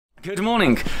Good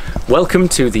morning. Welcome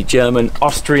to the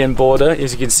German-Austrian border.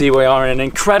 As you can see, we are in an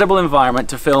incredible environment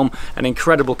to film an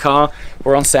incredible car.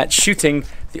 We're on set shooting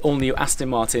the all-new Aston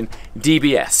Martin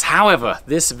DBS. However,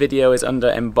 this video is under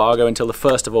embargo until the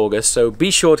 1st of August, so be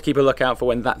sure to keep a lookout for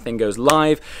when that thing goes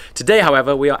live. Today,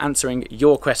 however, we are answering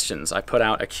your questions. I put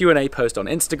out a Q&A post on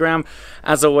Instagram.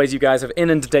 As always, you guys have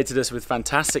inundated us with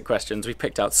fantastic questions. We've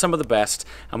picked out some of the best,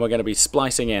 and we're going to be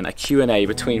splicing in a Q&A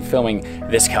between filming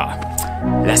this car.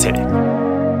 Let's hit it.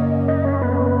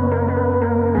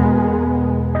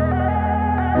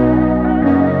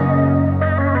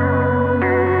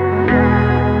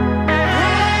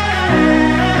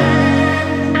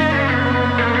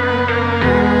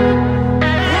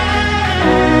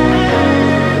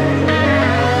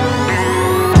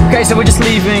 Okay, so we're just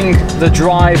leaving the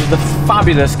drive of the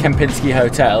fabulous Kempinski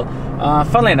Hotel.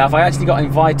 Funnily enough, I actually got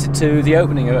invited to the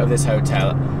opening of this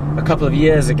hotel a couple of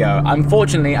years ago.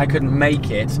 Unfortunately, I couldn't make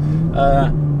it.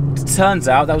 Turns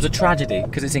out that was a tragedy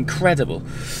because it's incredible.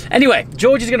 Anyway,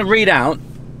 George is going to read out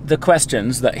the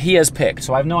questions that he has picked,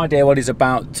 so I have no idea what he's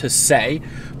about to say,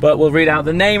 but we'll read out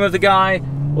the name of the guy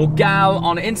or gal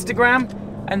on Instagram,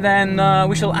 and then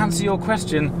we shall answer your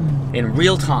question in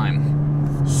real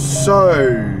time.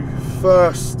 So,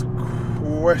 first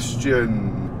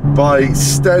question by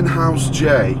Stenhouse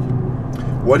J.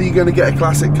 When are you going to get a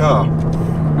classic car?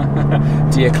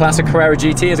 Do you classic Carrera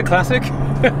GT as a classic?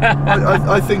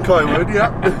 I think I would,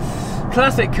 yeah.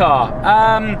 Classic car.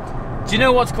 Do you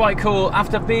know what's quite cool?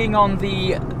 After being on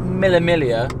the Mille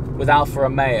Miglia with Alfa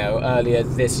Romeo earlier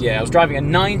this year, I was driving a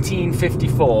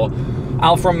 1954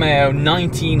 Alfa Romeo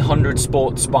 1900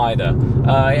 Sport Spider.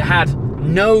 It had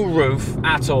no roof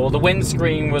at all. The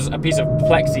windscreen was a piece of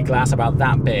plexiglass about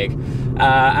that big, and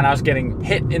I was getting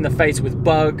hit in the face with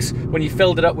bugs. When you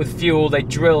filled it up with fuel, they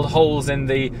drilled holes in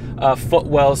the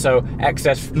footwell, so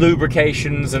excess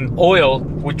lubrications and oil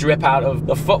would drip out of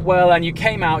the footwell, and you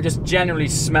came out just generally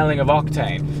smelling of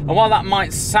octane. And while that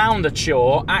might sound a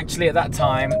chore, actually at that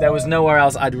time there was nowhere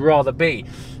else I'd rather be.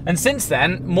 And since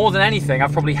then, more than anything,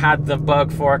 I've probably had the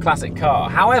bug for a classic car.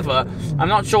 However, I'm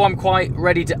not sure I'm quite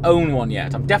ready to own one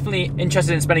yet. I'm definitely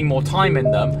interested in spending more time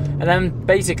in them, and then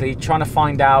basically trying to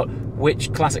find out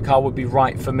which classic car would be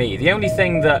right for me. The only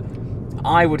thing that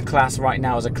I would class right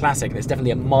now as a classic, and it's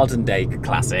definitely a modern day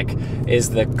classic,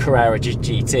 is the Carrera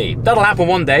GT. That'll happen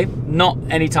one day, not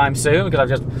anytime soon, because I've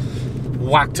just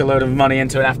whacked a load of money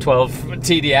into an F12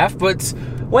 TDF, but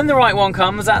when the right one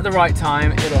comes at the right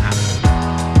time, it'll happen.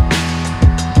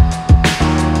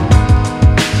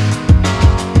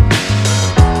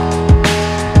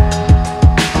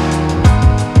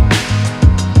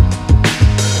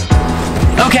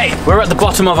 Okay, we're at the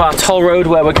bottom of our toll road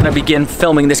where we're going to begin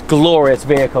filming this glorious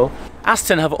vehicle.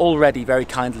 Aston have already very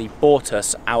kindly bought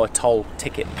us our toll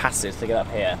ticket passes to get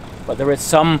up here, but there is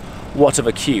somewhat of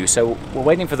a queue, so we're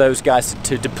waiting for those guys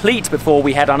to deplete before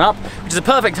we head on up, which is a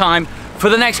perfect time for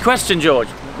the next question, George.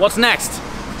 What's next?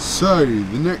 So,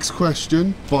 the next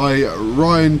question by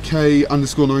Ryan K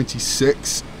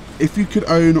 _96. If you could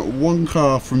own one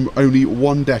car from only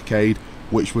one decade,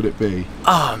 which would it be?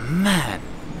 Oh man.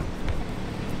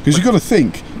 Because you've got to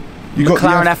think. You got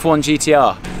McLaren F1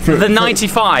 GTR. The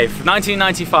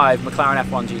 1995 McLaren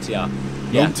F1 GTR.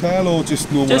 Yeah. Long tail or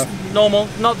just normal? Just normal,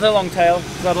 not the long tail.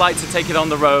 I'd like to take it on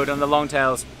the road, and the long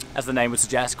tails, as the name would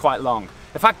suggest, quite long.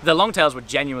 In fact, the long tails were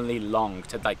genuinely long.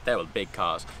 They were big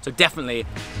cars. So definitely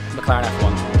McLaren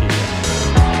F1 GTR.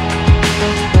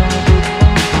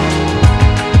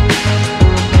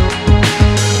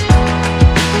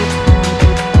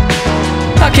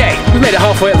 Okay, we've made it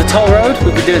halfway up the toll road.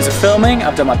 We've been doing some filming.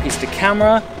 I've done my piece to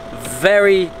camera.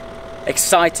 Very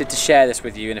excited to share this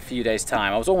with you in a few days'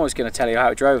 time. I was almost going to tell you how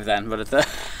it drove then, but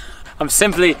I'm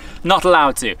simply not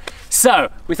allowed to. So,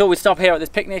 we thought we'd stop here at this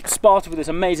picnic spot with this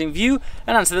amazing view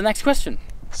and answer the next question.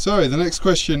 So, the next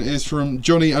question is from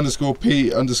Johnny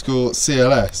 _P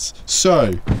 _CLS.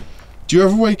 So, do you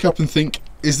ever wake up and think,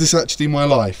 is this actually my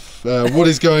life? What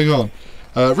is going on?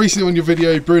 Recently on your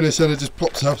video, Bruno Senna just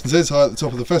pops up and says hi at the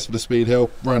top of the festival of Speed Hill,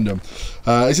 random.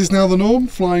 Is this now the norm?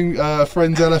 Flying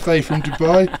friends LFA from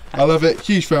Dubai? I love it,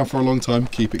 huge fan for a long time,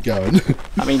 keep it going.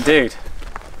 I mean, dude,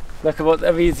 look at what,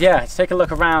 yeah, take a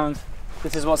look around.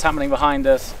 This is what's happening behind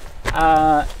us.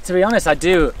 To be honest, I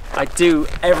do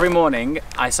every morning.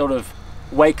 I sort of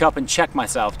wake up and check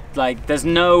myself. Like, there's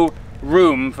no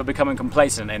room for becoming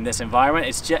complacent in this environment.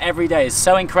 It's just, every day is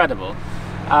so incredible.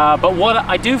 But what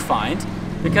I do find,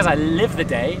 because I live the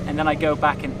day and then I go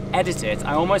back and edit it,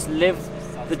 I almost live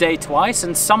the day twice,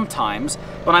 and sometimes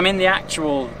when I'm in the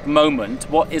actual moment,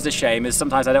 what is a shame is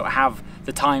sometimes I don't have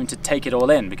the time to take it all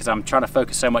in because I'm trying to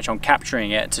focus so much on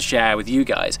capturing it to share with you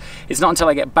guys. It's not until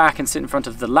I get back and sit in front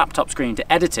of the laptop screen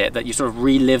to edit it that you sort of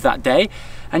relive that day,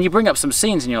 and you bring up some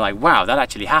scenes and you're like, wow, that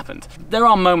actually happened. There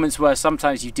are moments where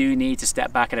sometimes you do need to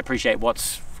step back and appreciate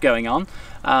what's going on,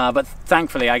 but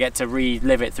thankfully I get to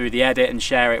relive it through the edit and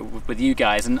share it with you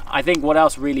guys. And I think what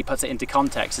else really puts it into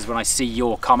context is when I see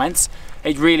your comments.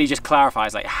 It really just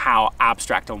clarifies like how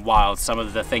abstract and wild some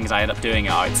of the things I end up doing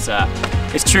are.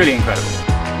 It's truly incredible.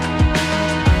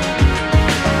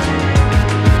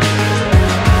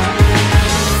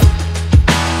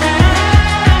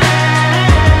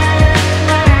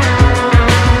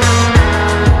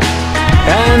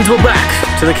 And we're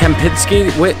back to the Kempinski.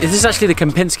 This is actually the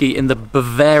Kempinski in the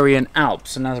Bavarian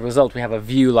Alps, and as a result we have a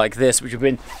view like this, which we've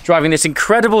been driving this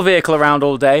incredible vehicle around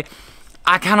all day.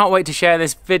 I cannot wait to share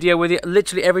this video with you.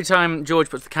 Literally every time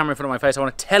George puts the camera in front of my face, I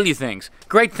want to tell you things,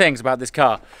 great things about this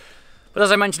car. But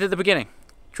as I mentioned at the beginning,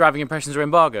 driving impressions are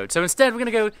embargoed. So instead we're going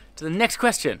to go to the next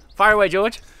question. Fire away,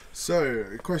 George. So,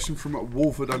 a question from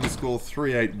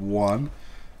Wolford_381.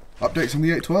 Updates on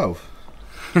the 812?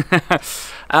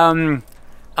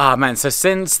 Ah man, so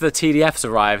since the TDFs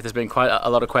arrived, there's been quite a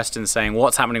lot of questions saying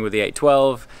what's happening with the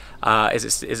 812.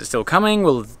 Is it still coming?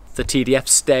 Will the TDF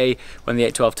stay when the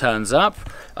 812 turns up?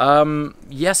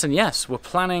 Yes and yes. We're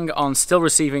planning on still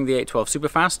receiving the 812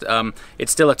 Superfast.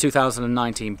 It's still a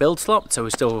 2019 build slot, so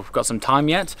we've still got some time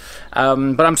yet.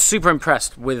 But I'm super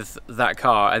impressed with that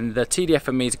car, and the TDF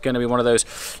for me is going to be one of those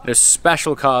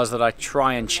special cars that I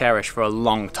try and cherish for a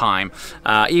long time.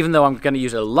 Even though I'm going to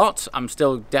use it a lot, I'm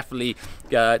still definitely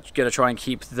going to try and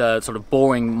keep the sort of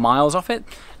boring miles off it.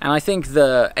 And I think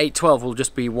the 812 will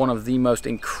just be one of the most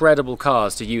incredible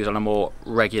cars to use on a more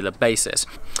regular basis.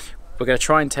 We're going to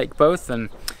try and take both and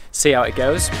see how it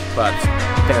goes, but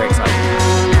very excited.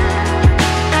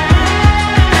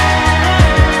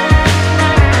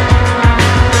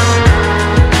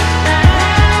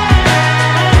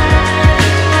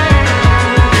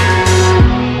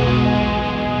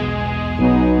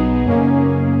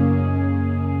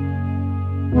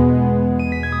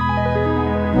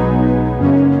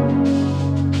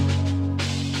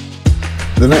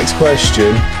 The next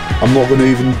question, I'm not going to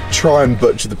even try and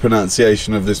butcher the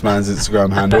pronunciation of this man's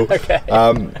Instagram handle. Okay.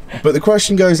 But the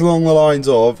question goes along the lines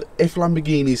of, if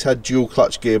Lamborghinis had dual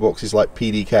clutch gearboxes like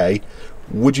PDK,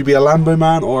 would you be a Lambo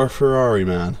man or a Ferrari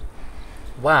man?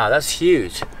 Wow, that's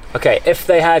huge. Okay, if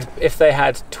they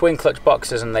had twin clutch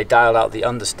boxes and they dialed out the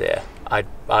understeer,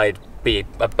 I'd be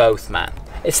a both man.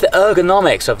 It's the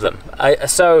ergonomics of them.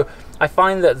 So I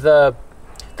find that the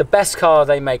best car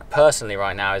they make personally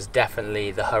right now is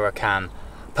definitely the Huracan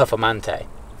Performante.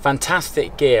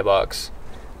 Fantastic gearbox,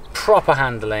 proper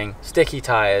handling, sticky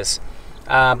tyres,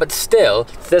 but still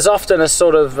there's often a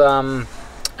sort of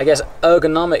I guess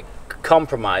ergonomic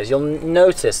compromise. You'll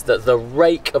notice that the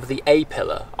rake of the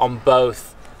A-pillar on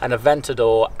both an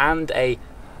Aventador and a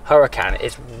Huracan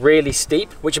is really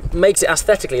steep, which makes it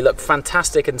aesthetically look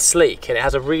fantastic and sleek, and it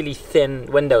has a really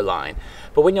thin window line.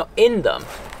 But when you're in them,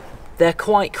 they're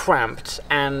quite cramped,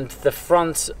 and the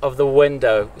front of the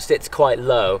window sits quite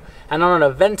low. And on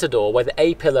an Aventador, where the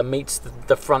A-pillar meets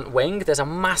the front wing, there's a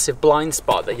massive blind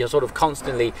spot that you're sort of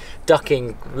constantly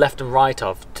ducking left and right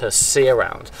of to see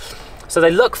around. So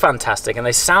they look fantastic and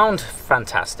they sound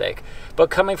fantastic, but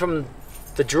coming from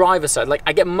the driver's side, like,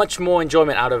 I get much more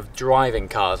enjoyment out of driving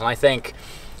cars. And I think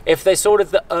if they sorted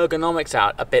the ergonomics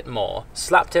out a bit more,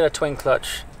 slapped in a twin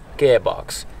clutch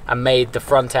gearbox, and made the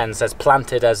front ends as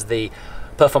planted as the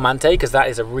Performante, because that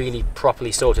is a really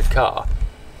properly sorted car.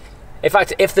 In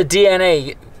fact, if the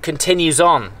DNA continues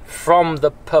on from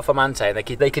the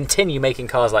Performante, they continue making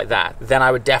cars like that, then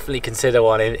I would definitely consider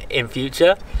one in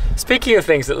future. Speaking of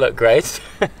things that look great,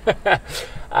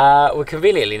 we're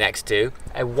conveniently next to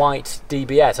a white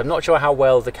DBS. I'm not sure how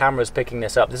well the camera's picking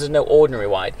this up. This is no ordinary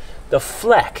white. The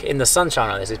fleck in the sunshine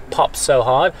on this, it pops so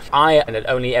hard. I had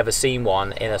only ever seen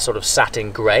one in a sort of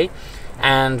satin grey,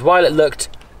 and while it looked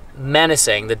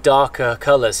menacing, the darker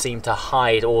colours seem to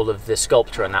hide all of the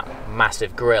sculpture and that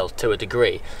massive grille to a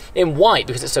degree. In white,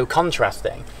 because it's so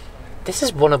contrasting, this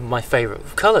is one of my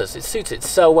favourite colours. It suits it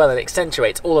so well and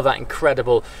accentuates all of that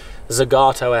incredible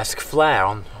Zagato-esque flair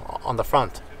on the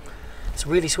front. It's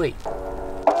really sweet.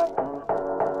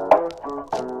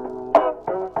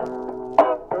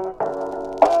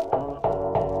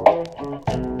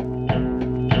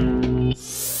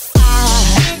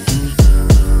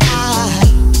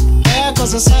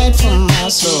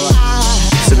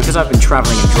 So because I've been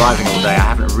travelling and driving all day, I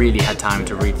haven't really had time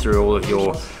to read through all of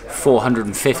your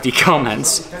 450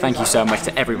 comments. Thank you so much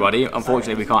to everybody.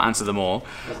 Unfortunately, we can't answer them all.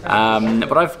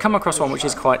 But I've come across one which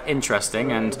is quite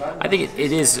interesting, and I think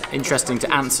it is interesting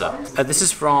to answer. This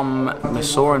is from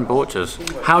Masoran Borchers.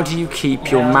 How do you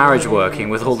keep your marriage working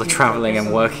with all the traveling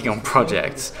and working on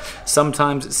projects?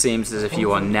 Sometimes it seems as if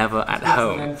you are never at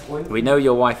home. We know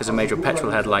your wife is a major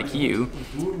petrol head like you,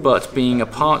 but being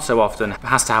apart so often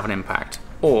has to have an impact.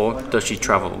 Or does she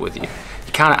travel with you?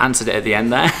 You kind of answered it at the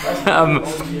end there.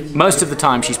 Most of the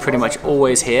time she's pretty much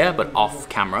always here, but off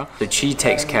camera. But she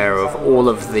takes care of all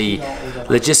of the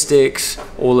logistics,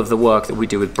 all of the work that we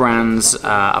do with brands,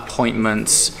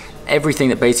 appointments, everything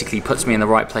that basically puts me in the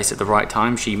right place at the right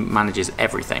time. She manages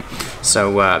everything.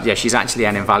 So yeah, she's actually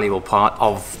an invaluable part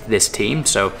of this team.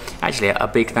 So actually a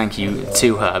big thank you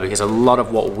to her, because a lot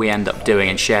of what we end up doing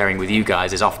and sharing with you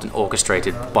guys is often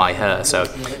orchestrated by her. So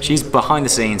she's behind the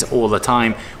scenes all the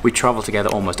time. We travel together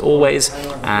almost always.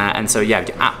 And so yeah,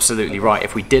 you're absolutely right.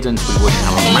 If we didn't, we wouldn't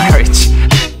have a marriage.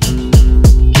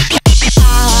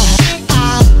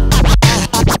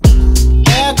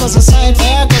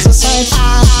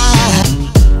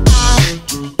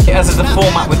 As is the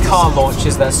format with car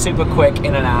launches, they're super quick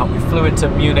in and out. We flew into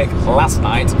Munich last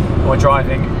night, and we're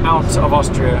driving out of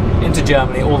Austria into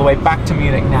Germany, all the way back to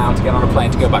Munich now to get on a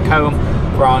plane to go back home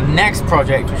for our next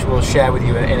project, which we'll share with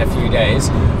you in a few days.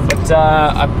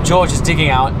 But George is digging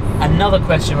out another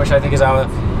question, which I think is our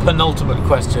penultimate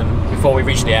question before we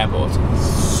reach the airport.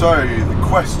 So, the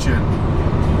question,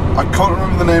 I can't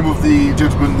remember the name of the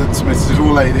gentleman that submitted it,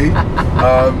 or lady,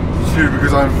 purely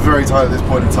because I'm very tired at this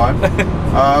point in time.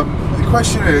 The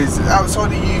question is,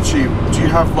 outside of YouTube, do you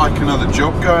have like another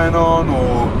job going on,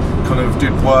 or kind of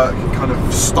did work kind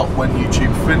of stop when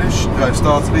YouTube finished,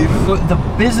 started even?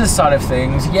 The business side of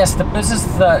things, yes, the business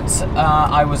that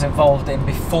I was involved in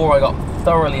before I got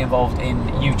thoroughly involved in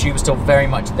YouTube is still very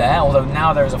much there, although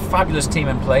now there is a fabulous team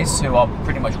in place who are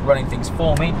pretty much running things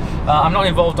for me. I'm not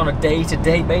involved on a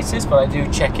day-to-day basis, but I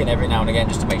do check in every now and again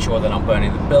just to make sure that I'm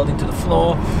burning the building to the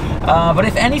floor. But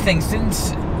if anything,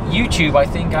 since YouTube, I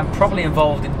think I'm probably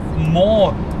involved in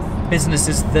more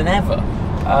businesses than ever.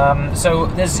 So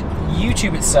there's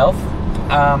YouTube itself.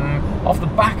 Off the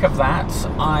back of that,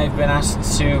 I've been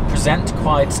asked to present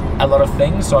quite a lot of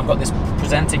things, so I've got this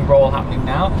presenting role happening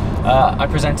now. I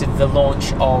presented the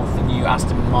launch of the new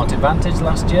Aston Martin Vantage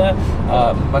last year.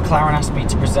 McLaren asked me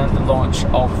to present the launch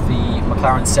of the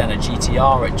McLaren Senna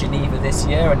GTR at Geneva this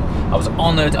year, and I was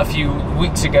honoured a few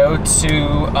weeks ago to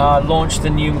launch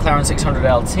the new McLaren 600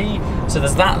 LT, so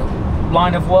there's that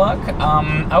line of work.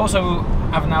 I also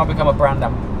have now become a brand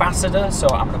ambassador, so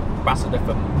I'm an ambassador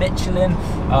for Michelin,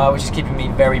 which is keeping me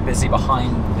very busy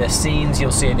behind the scenes.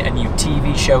 You'll see a new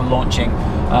TV show launching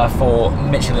for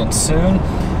Michelin soon.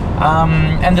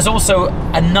 And there's also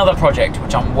another project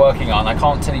which I'm working on. I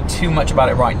can't tell you too much about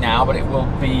it right now, but it will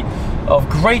be of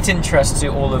great interest to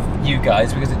all of you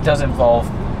guys because it does involve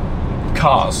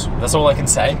cars. That's all I can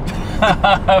say.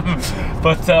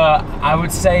 But I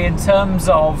would say in terms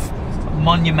of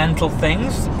monumental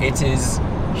things, it is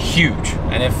huge.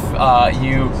 And if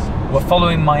you were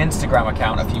following my Instagram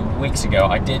account a few weeks ago,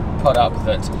 I did put up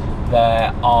that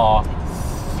there are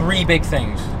 3 big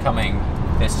things coming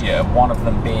this year. One of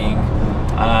them being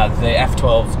the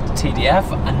F12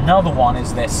 TDF, another one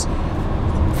is this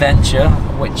venture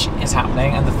which is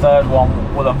happening, and the third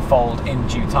one will unfold in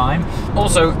due time.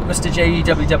 Also,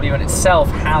 MrJWW in itself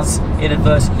has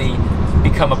inadvertently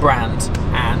become a brand,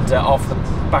 and off the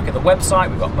back of the website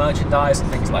we've got merchandise and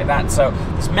things like that, so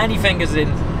there's many fingers in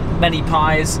many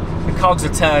pies, the cogs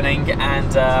are turning,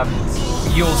 and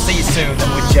you'll see soon that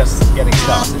we're just getting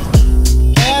started.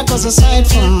 There goes a sight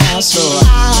from my soul.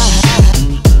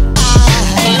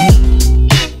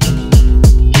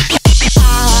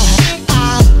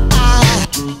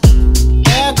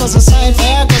 There goes a sight,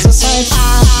 there goes a sight.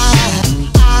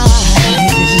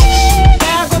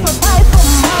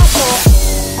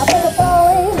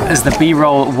 As the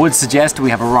B-roll would suggest, we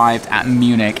have arrived at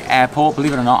Munich Airport.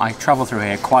 Believe it or not, I travel through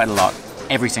here quite a lot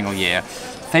every single year.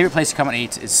 Favorite place to come and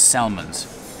eat is Selman's.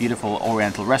 Beautiful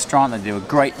oriental restaurant. They do a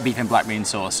great beef and black bean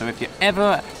sauce. So if you're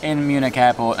ever in Munich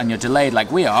Airport and you're delayed like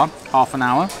we are, half an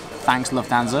hour, thanks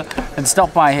Lufthansa, then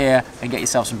stop by here and get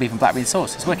yourself some beef and black bean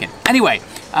sauce. It's wicked. Anyway,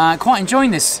 quite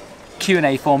enjoying this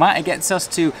Q&A format. It gets us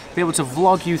to be able to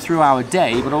vlog you through our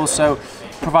day, but also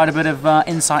provide a bit of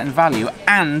insight and value.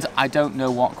 And I don't know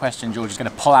what question George is going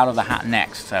to pull out of the hat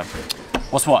next. So,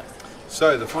 what's what?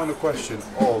 So, the final question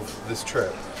of this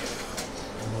trip.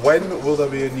 When will there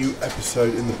be a new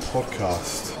episode in the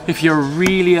podcast? If you're a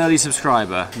really early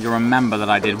subscriber, you'll remember that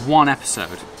I did one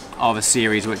episode of a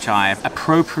series which I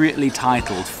appropriately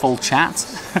titled Full Chat.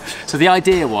 So the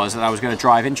idea was that I was going to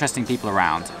drive interesting people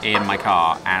around in my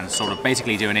car and sort of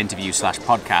basically do an interview slash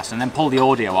podcast and then pull the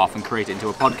audio off and create it into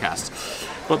a podcast.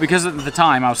 But because at the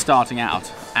time I was starting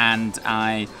out and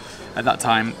I, at that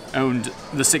time, owned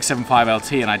the 675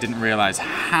 LT and I didn't realise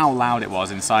how loud it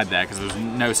was inside there because there was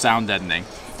no sound deadening,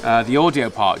 the audio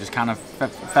part just kind of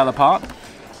fell apart.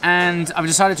 And I've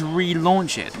decided to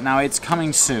relaunch it. Now it's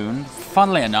coming soon,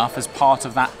 funnily enough, as part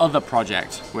of that other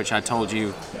project which I told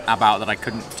you about that I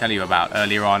couldn't tell you about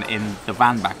earlier on in the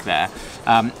van back there.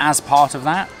 As part of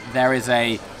that, there is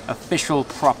a official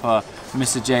proper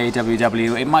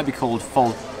MrJWW, it might be called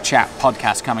Full Chat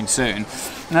Podcast, coming soon.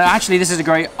 Now actually this is a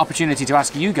great opportunity to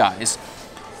ask you guys,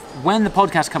 when the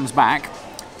podcast comes back,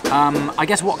 I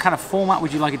guess what kind of format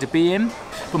would you like it to be in?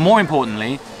 But more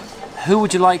importantly, who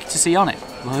would you like to see on it?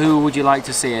 Who would you like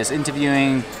to see us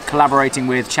interviewing, collaborating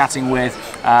with, chatting with,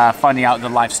 finding out the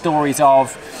life stories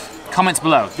of? Comments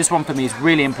below. This one for me is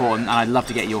really important and I'd love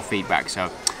to get your feedback,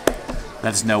 so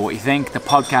let us know what you think. The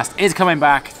podcast is coming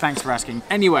back, thanks for asking.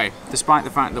 Anyway, despite the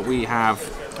fact that we have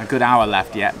a good hour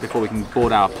left yet before we can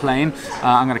board our plane,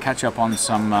 I'm going to catch up on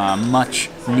some much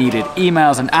needed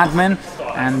emails and admin,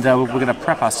 and we're going to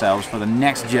prep ourselves for the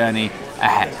next journey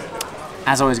ahead.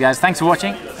 As always guys, thanks for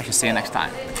watching. I shall see you next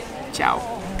time. Ciao.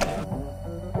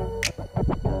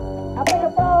 I think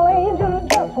a fall angel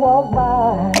just walked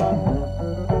by.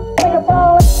 I think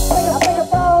a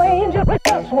fall angel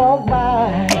just walked by.